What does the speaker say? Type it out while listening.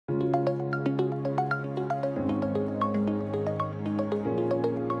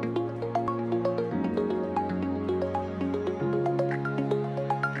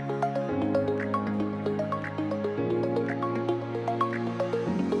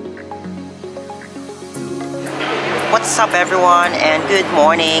What's up everyone, and good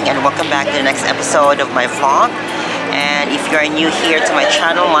morning, and welcome back to the next episode of my vlog. And if you are new here to my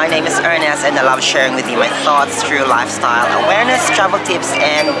channel, my name is Ernest and I love sharing with you my thoughts through lifestyle awareness, travel tips,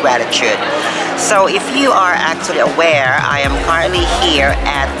 and gratitude. So if you are actually aware, I am currently here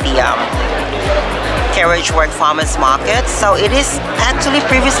at the Carriageworks Farmers Market. So it is actually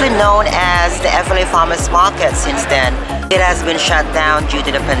previously known as the Eveleigh Farmers Market. Since then it has been shut down due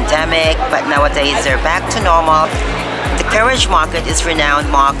to the pandemic, but nowadays they're back to normal. The Carriage Market is a renowned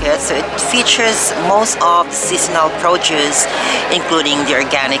market, so it features most of the seasonal produce, including the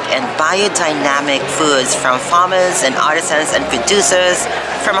organic and biodynamic foods from farmers and artisans and producers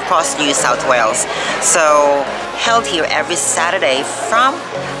from across New South Wales. So held here every Saturday from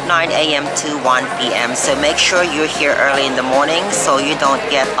 9 a.m. to 1 p.m. So make sure you're here early in the morning so you don't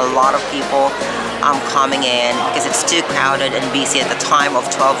get a lot of people coming in, because it's too crowded and busy at the time of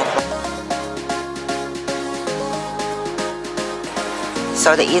 12 o'clock.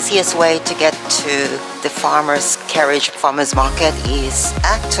 So the easiest way to get to the Carriage Farmers Market is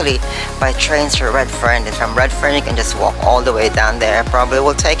actually by train to Redfern. And from Redfern you can just walk all the way down there. Probably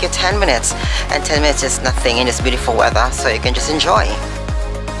will take you 10 minutes, and 10 minutes is nothing in this beautiful weather, so you can just enjoy.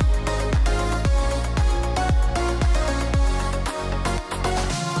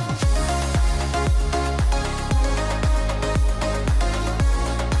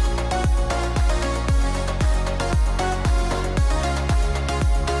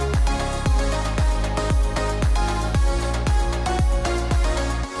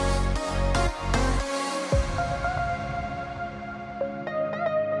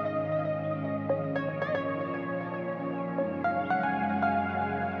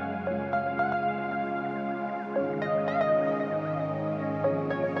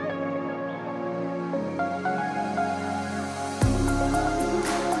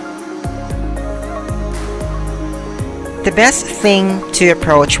 The best thing to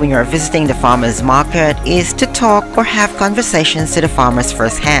approach when you're visiting the farmers market is to talk or have conversations to the farmers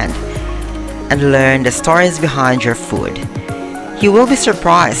firsthand and learn the stories behind your food. You will be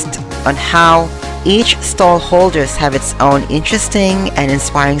surprised on how each stall holders have its own interesting and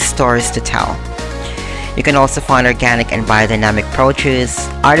inspiring stories to tell. You can also find organic and biodynamic produce,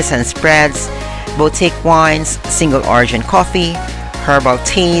 artisan spreads, boutique wines, single origin coffee, herbal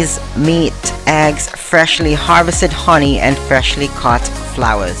teas, meat, eggs, freshly harvested honey, and freshly cut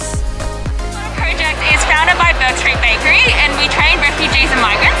flowers. Our project is founded by Burke Street Bakery, and we train refugees and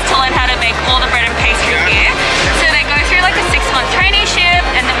migrants to learn how to make all the bread and pastry here. So they go through like a 6-month traineeship,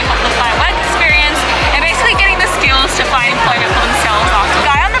 and then we help them find work experience and basically getting the skills to find employment for themselves after. The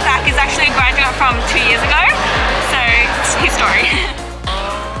guy on the back is actually a graduate from 2 years ago, so it's his story.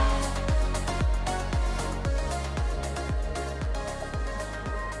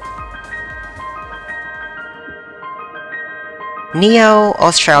 Neo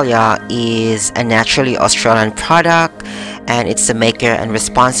Australia is a naturally Australian product, and it's the maker and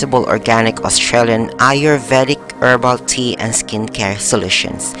responsible organic Australian Ayurvedic herbal tea and skincare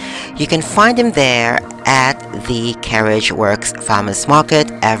solutions. You can find them there at the Carriageworks Farmers Market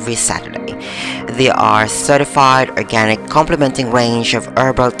every Saturday. They are certified organic, complementing range of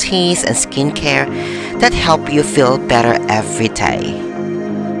herbal teas and skincare that help you feel better every day.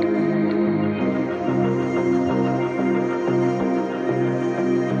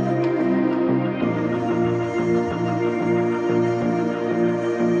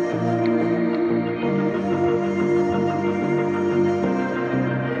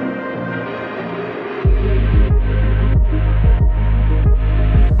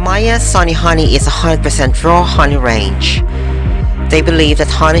 Maya's Sunny Honey is a 100% raw honey range. They believe that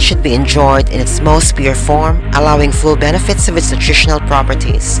honey should be enjoyed in its most pure form, allowing full benefits of its nutritional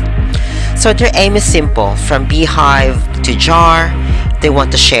properties. So their aim is simple: from beehive to jar, they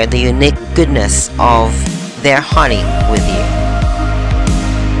want to share the unique goodness of their honey with you.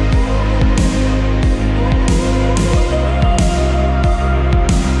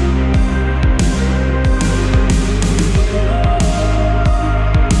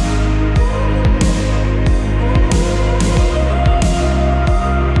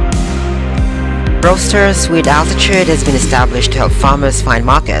 Roasters with Altitude has been established to help farmers find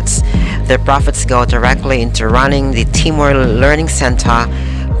markets. Their profits go directly into running the Timor Learning Center,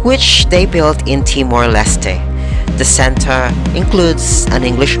 which they built in Timor-Leste. The center includes an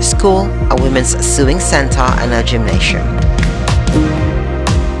English school, a women's sewing center, and a gymnasium.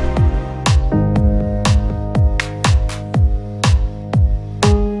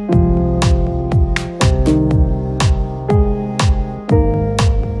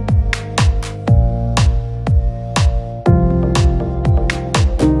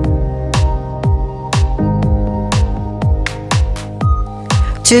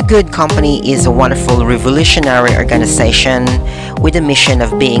 Too Good Company is a wonderful revolutionary organization with a mission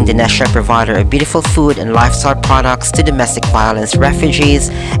of being the national provider of beautiful food and lifestyle products to domestic violence refugees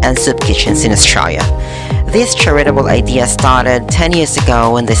and soup kitchens in Australia. This charitable idea started 10 years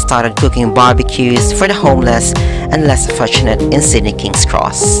ago when they started cooking barbecues for the homeless and less fortunate in Sydney King's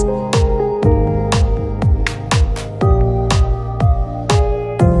Cross.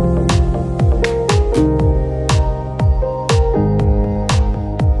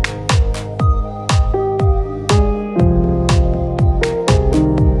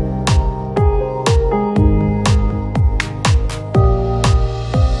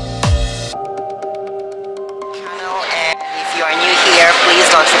 If you are new here, please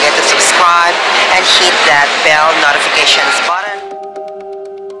don't forget to subscribe and hit that bell notifications button.